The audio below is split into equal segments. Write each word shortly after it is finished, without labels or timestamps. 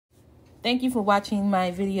Thank you for watching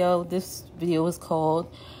my video. This video is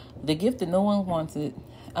called The Gift That No One Wanted.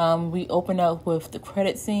 We open up with the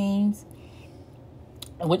credit scenes,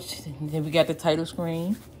 which then we got the title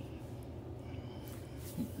screen.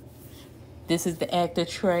 This is the actor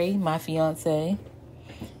Trey, my fiance.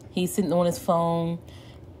 He's sitting on his phone,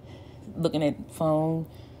 looking at the phone,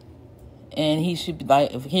 and he should be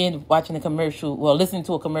like watching a commercial, well, listening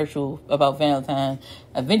to a commercial about Valentine,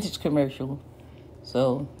 a vintage commercial.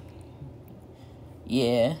 So,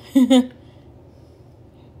 yeah.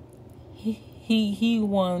 he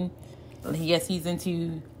won. Yes, he's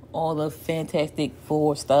into all the Fantastic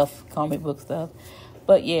Four stuff, comic book stuff.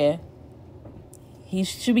 But yeah, he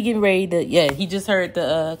should be getting ready to, he just heard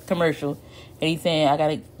the commercial. And he's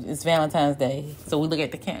saying, it's Valentine's Day. So we look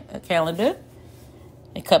at the calendar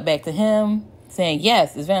and cut back to him saying,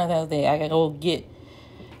 yes, it's Valentine's Day. I got to go get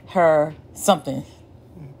her something.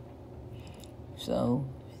 So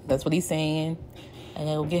that's what he's saying. I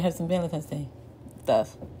got to go get her some Valentine's Day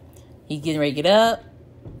stuff. He's getting ready to get up.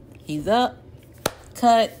 He's up.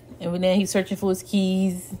 Cut. And then he's searching for his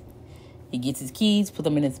keys. He gets his keys, put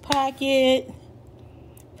them in his pocket.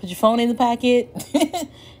 Put your phone in the pocket.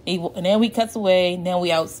 And then we cuts away. Now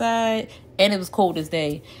we outside. And it was cold this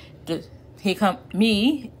day. Here come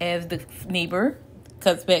me as the neighbor.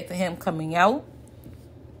 Cuts back to him coming out.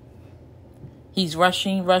 He's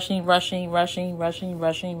rushing.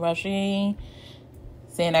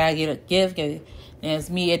 Saying I gotta get a gift. And it's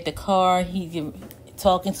me at the car. He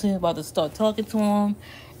talking to him, about to start talking to him.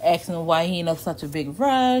 Asking him why he in such a big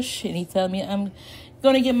rush. And he telling me, I'm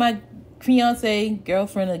going to get my fiance,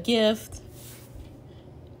 girlfriend, a gift.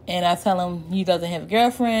 And I tell him he doesn't have a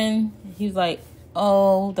girlfriend. He's like,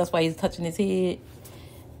 oh, that's why he's touching his head.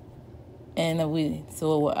 And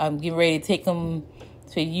so I'm getting ready to take him.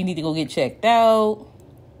 So you need to go get checked out.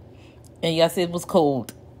 And y'all said it was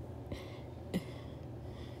cold.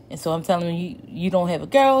 And so I'm telling him, you don't have a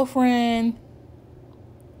girlfriend.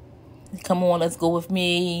 Come on, let's go with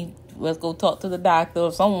me. Let's go talk to the doctor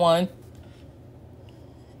or someone.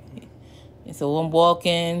 And so I'm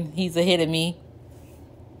walking. He's ahead of me.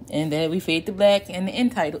 And then we fade to black and the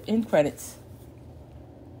end credits.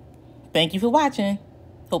 Thank you for watching.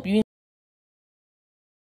 Hope you